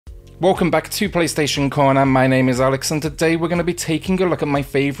Welcome back to PlayStation Corner. My name is Alex and today we're going to be taking a look at my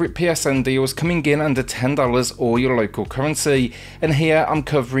favourite PSN deals coming in under $10 or your local currency. And here I'm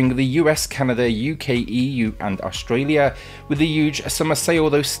covering the US, Canada, UK, EU and Australia with the huge summer sale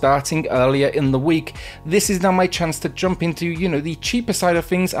though starting earlier in the week. This is now my chance to jump into, the cheaper side of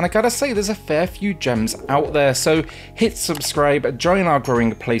things, and I gotta say there's a fair few gems out there. So hit subscribe, join our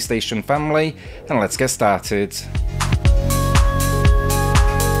growing PlayStation family and let's get started.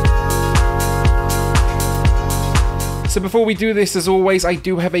 So before we do this, as always, I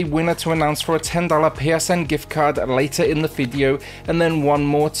do have a winner to announce for a $10 PSN gift card later in the video, and then one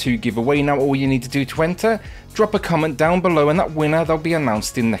more to give away. Now all you need to do to enter, drop a comment down below and that winner they'll be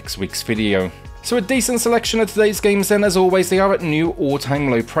announced in next week's video. So a decent selection of today's games then, as always they are at new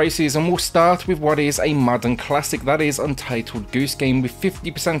all-time low prices, and we'll start with what is a modern classic, that is Untitled Goose game with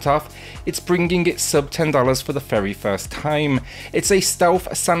 50% off. It's bringing it sub $10 for the very first time. It's a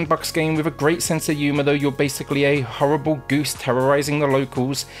stealth sandbox game with a great sense of humour though. You're basically a horrible goose terrorising the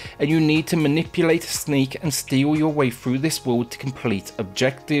locals and you need to manipulate, sneak and steal your way through this world to complete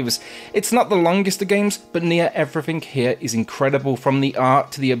objectives. It's not the longest of games, but near everything here is incredible, from the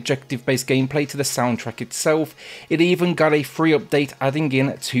art to the objective based gameplay to the soundtrack itself. It even got a free update adding in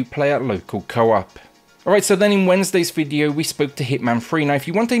 2-player local co-op. Alright, so then in Wednesday's video we spoke to Hitman 3. Now if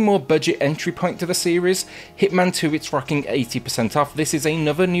you want a more budget entry point to the series, Hitman 2 it's rocking 80% off. This is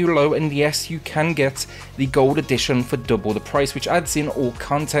another new low, and yes, you can get the gold edition for double the price, which adds in all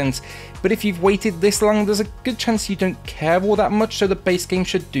content. But if you've waited this long, there's a good chance you don't care all that much, so the base game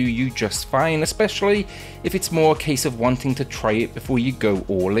should do you just fine, especially if it's more a case of wanting to try it before you go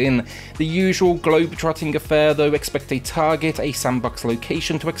all in. The usual globe-trotting affair though, expect a target, a sandbox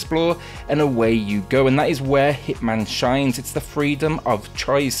location to explore, and away you go. And that is where Hitman shines. It's the freedom of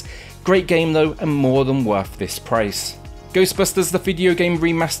choice. Great game though, and more than worth this price. Ghostbusters, the video game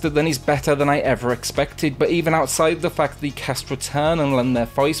remastered, then is better than I ever expected, but even outside the fact the cast return and lend their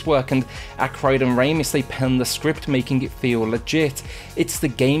voice work, and Aykroyd and Ramis they pen the script making it feel legit, it's the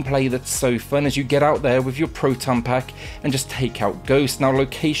gameplay that's so fun as you get out there with your proton pack and just take out ghosts. Now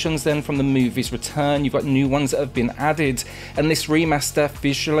locations then from the movie's return, you've got new ones that have been added, and this remaster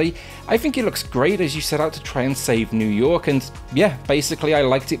visually, I think it looks great as you set out to try and save New York. And yeah, basically I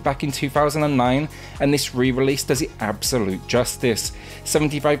liked it back in 2009 and this re-release does it absolutely justice.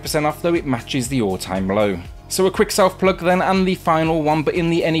 75% off though, it matches the all-time low. So a quick self-plug then, and the final one, but in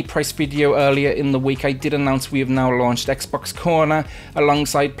the Any Price video earlier in the week I did announce we have now launched Xbox Corner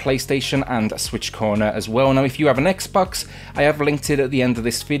alongside PlayStation and Switch Corner as well. Now if you have an Xbox, I have linked it at the end of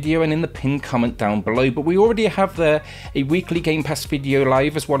this video and in the pinned comment down below, but we already have there a weekly Game Pass video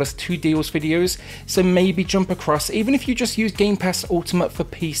live as well as 2 deals videos, so maybe jump across. Even if you just use Game Pass Ultimate for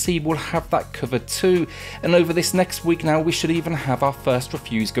PC, we'll have that covered too. And over this next week now we should even have our first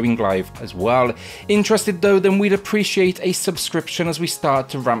reviews going live as well. Interested though, then we'd appreciate a subscription as we start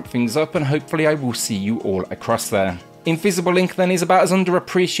to ramp things up, and hopefully I will see you all across there. Invisible Ink then is about as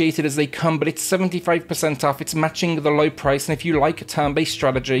underappreciated as they come, but it's 75% off, it's matching the low price, and if you like turn-based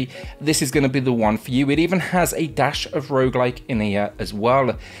strategy, this is going to be the one for you. It even has a dash of roguelike in here as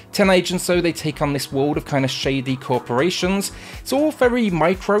well. 10 agents though, they take on this world of kind of shady corporations. It's all very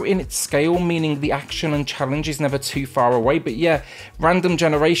micro in its scale, meaning the action and challenge is never too far away, but yeah, random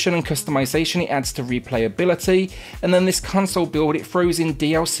generation and customization, it adds to replayability, and then this console build, it throws in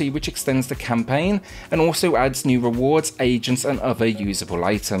DLC which extends the campaign and also adds new rewards, agents and other usable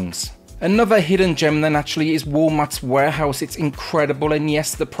items. Another hidden gem then actually is Wilmot's Warehouse. It's incredible, and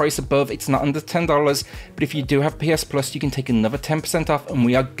yes, the price above, it's not under $10, but if you do have PS Plus, you can take another 10% off and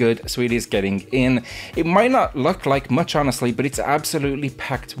we are good, so it is getting in. It might not look like much honestly, but it's absolutely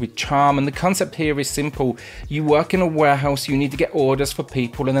packed with charm, and the concept here is simple. You work in a warehouse, you need to get orders for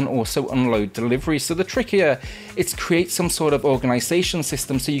people and then also unload deliveries. So the trick here, it's create some sort of organization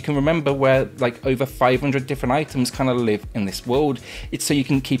system so you can remember where like over 500 different items kind of live in this world. It's so you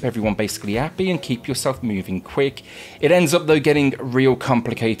can keep everyone basically happy and keep yourself moving quick. It ends up though getting real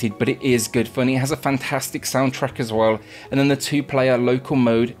complicated, but it is good fun. It has a fantastic soundtrack as well, and then the 2-player local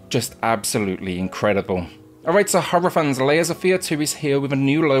mode, just absolutely incredible. Alright, so horror fans, Layers of Fear 2 is here with a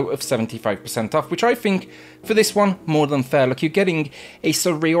new low of 75% off, which I think, for this one, more than fair. Look, you're getting a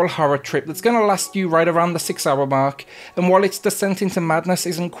surreal horror trip that's going to last you right around the 6-hour mark, and while its descent into madness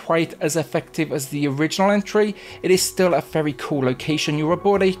isn't quite as effective as the original entry, it is still a very cool location. You're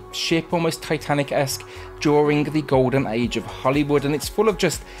aboard a ship, almost Titanic-esque, during the golden age of Hollywood, and it's full of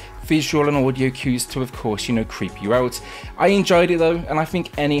just visual and audio cues to, of course, creep you out. I enjoyed it though, and I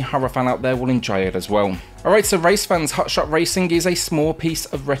think any horror fan out there will enjoy it as well. Alright, so race fans, Hotshot Racing is a small piece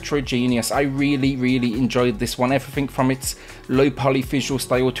of retro genius. I really enjoyed this one. Everything from its low poly visual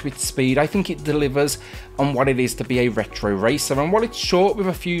style to its speed. I think it delivers on what it is to be a retro racer. And while it's short with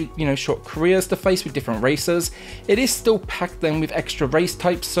a few, short careers to face with different racers, it is still packed then with extra race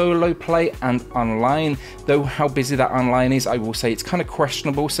types, solo play and online. Though how busy that online is, I will say it's kind of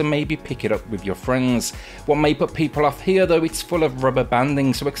questionable, so maybe pick it up with your friends. What may put people off here though, it's full of rubber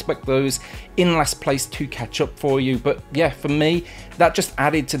banding, so expect those in last place to catch up for you. But yeah, for me, that just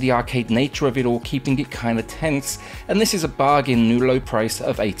added to the arcade nature of it all, keeping it kind of tense, and this is a bargain, new low price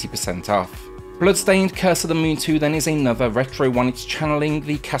of 80% off. Bloodstained Curse of the Moon 2 then is another retro one. It's channeling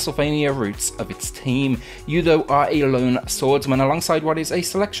the Castlevania roots of its team. You though are a lone swordsman alongside what is a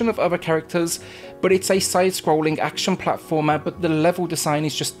selection of other characters, but it's a side-scrolling action platformer, but the level design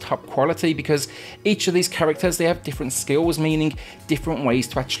is just top quality because each of these characters, they have different skills, meaning different ways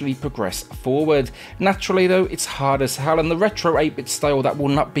to actually progress forward. Naturally though, it's hard as hell, and the retro 8-bit style, that will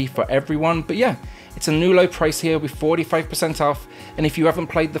not be for everyone, but yeah, it's a new low price here with 45% off, and if you haven't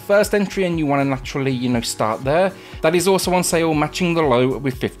played the first entry and you want to naturally, start there, that is also on sale, matching the low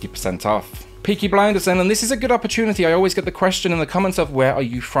with 50% off. Peaky Blinders then, and this is a good opportunity. I always get the question in the comments of where are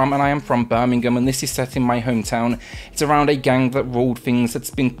you from, and I am from Birmingham, and this is set in my hometown. It's around a gang that ruled things.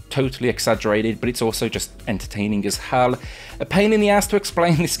 That's been totally exaggerated, but it's also just entertaining as hell. A pain in the ass to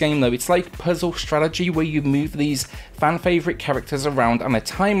explain this game though. It's like puzzle strategy where you move these fan favorite characters around on a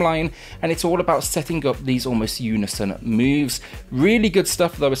timeline, and it's all about setting up these almost unison moves. Really good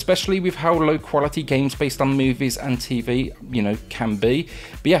stuff though, especially with how low quality games based on movies and TV, can be.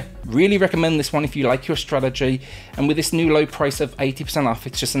 But yeah, really recommend this one if you like your strategy, and with this new low price of 80% off,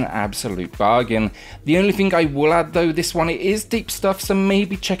 it's just an absolute bargain. The only thing I will add though, this one, it is deep stuff, so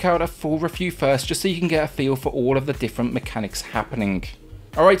maybe check out a full review first, just so you can get a feel for all of the different mechanics happening.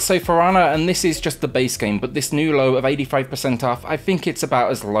 Alright, so for Honor, and this is just the base game, but this new low of 85% off, I think it's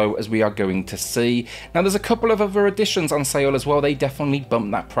about as low as we are going to see. Now there's a couple of other editions on sale as well. They definitely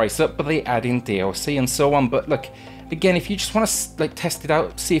bump that price up, but they add in DLC and so on. But look, again, if you just want to test it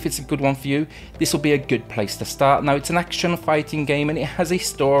out, see if it's a good one for you, this will be a good place to start. Now it's an action fighting game and it has a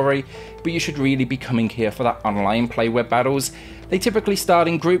story, but you should really be coming here for that online play where battles, they typically start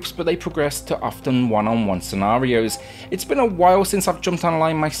in groups, but they progress to often one-on-one scenarios. It's been a while since I've jumped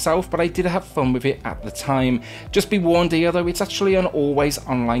online myself, but I did have fun with it at the time. Just be warned here though, it's actually an always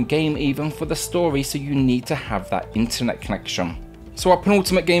online game even for the story, so you need to have that internet connection. So our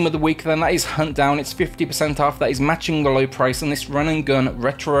penultimate game of the week then, that is Huntdown. It's 50% off, that is matching the low price, and this run and gun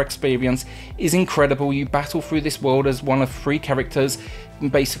retro experience is incredible. You battle through this world as one of 3 characters,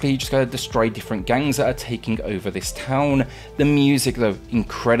 and basically you just gotta destroy different gangs that are taking over this town. The music though,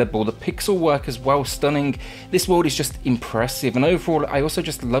 incredible. The pixel work as well, stunning. This world is just impressive, and overall I also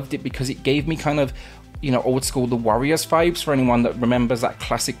just loved it because it gave me kind of old school The Warriors vibes, for anyone that remembers that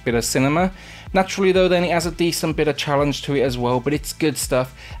classic bit of cinema. Naturally though, then it has a decent bit of challenge to it as well, but it's good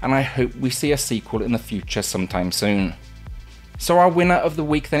stuff, and I hope we see a sequel in the future sometime soon. So our winner of the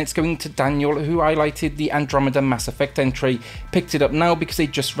week then, it's going to Daniel, who highlighted the Andromeda Mass Effect entry. Picked it up now because they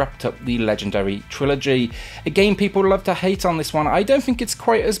just wrapped up the Legendary Trilogy. Again, people love to hate on this one. I don't think it's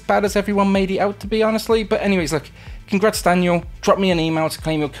quite as bad as everyone made it out to be, honestly, but anyways, look, congrats Daniel, drop me an email to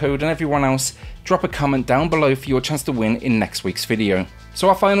claim your code, and everyone else, drop a comment down below for your chance to win in next week's video. So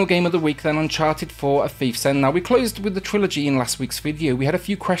our final game of the week then, Uncharted 4: A Thief's End. Now we closed with the trilogy in last week's video. We had a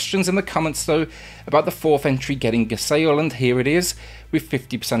few questions in the comments though about the 4th entry getting a sale, and here it is with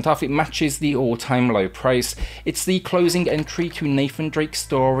 50% off. It matches the all-time low price. It's the closing entry to Nathan Drake's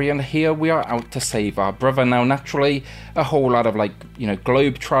story, and here we are out to save our brother. Now naturally a whole lot of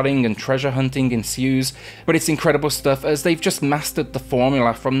globe trotting and treasure hunting ensues, but it's incredible stuff as they've just mastered the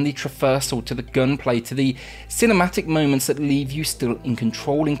formula, from the traversal to the gunplay to the cinematic moments that leave you still in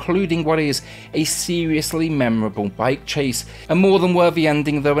control, including what is a seriously memorable bike chase. A more than worthy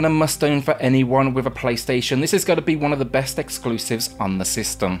ending though, and a must own for anyone with a PlayStation. This has got to be one of the best exclusives on the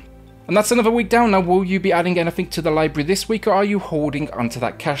system. And that's another week down. Now, will you be adding anything to the library this week, or are you holding onto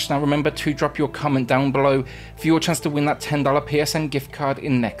that cash? Now remember to drop your comment down below for your chance to win that $10 PSN gift card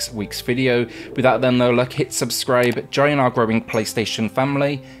in next week's video. With that then though, look, hit subscribe, join our growing PlayStation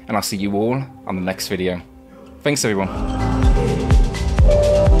family, and I'll see you all on the next video. Thanks everyone.